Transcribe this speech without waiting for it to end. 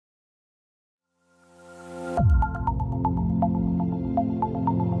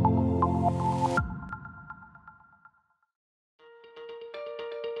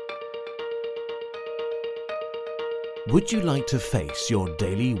Would you like to face your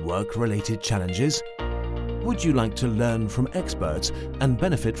daily work-related challenges? Would you like to learn from experts and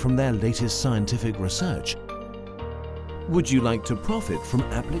benefit from their latest scientific research? Would you like to profit from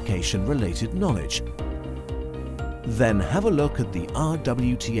application-related knowledge? Then have a look at the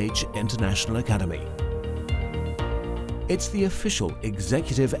RWTH International Academy. It's the official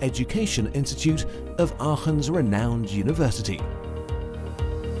executive education institute of Aachen's renowned university.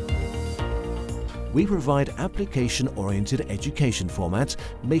 We provide application-oriented education formats,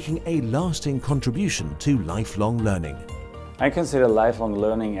 making a lasting contribution to lifelong learning. I consider lifelong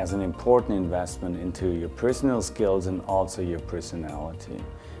learning as an important investment into your personal skills and also your personality.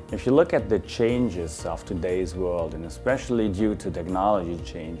 If you look at the changes of today's world, and especially due to technology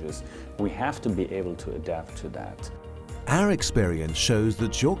changes, we have to be able to adapt to that. Our experience shows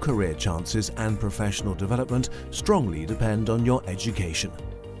that your career chances and professional development strongly depend on your education.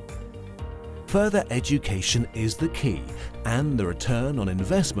 Further education is the key, and the return on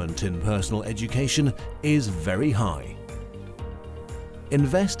investment in personal education is very high.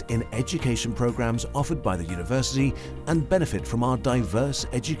 Invest in education programs offered by the university and benefit from our diverse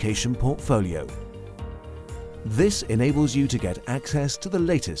education portfolio. This enables you to get access to the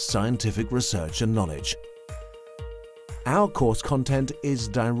latest scientific research and knowledge. Our course content is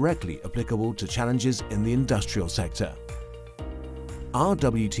directly applicable to challenges in the industrial sector.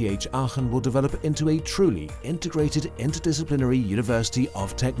 RWTH Aachen will develop into a truly integrated interdisciplinary university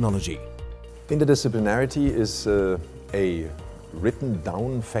of technology. Interdisciplinarity is a written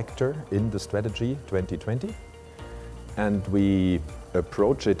down factor in the strategy 2020, and we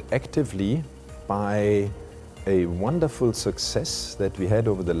approach it actively by a wonderful success that we had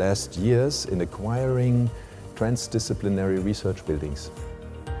over the last years in acquiring transdisciplinary research buildings.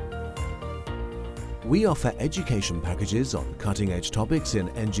 We offer education packages on cutting-edge topics in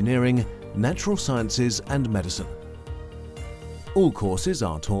engineering, natural sciences and medicine. All courses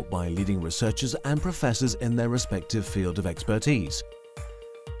are taught by leading researchers and professors in their respective field of expertise.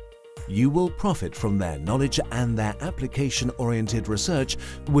 You will profit from their knowledge and their application-oriented research,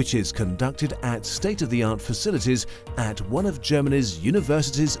 which is conducted at state-of-the-art facilities at one of Germany's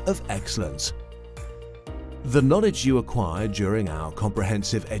universities of excellence. The knowledge you acquire during our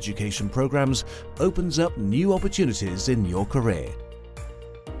comprehensive education programs opens up new opportunities in your career.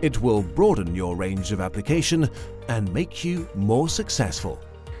 It will broaden your range of application and make you more successful.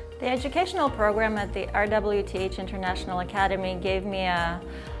 The educational program at the RWTH International Academy gave me a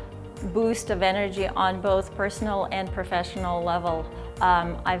boost of energy on both personal and professional level.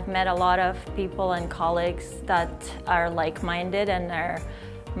 I've met a lot of people and colleagues that are like-minded and are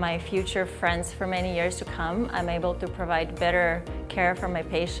my future friends for many years to come. I'm able to provide better care for my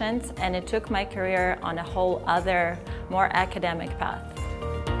patients, and it took my career on a whole other, more academic path.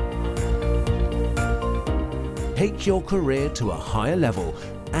 Take your career to a higher level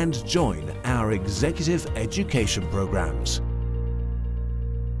and join our executive education programs.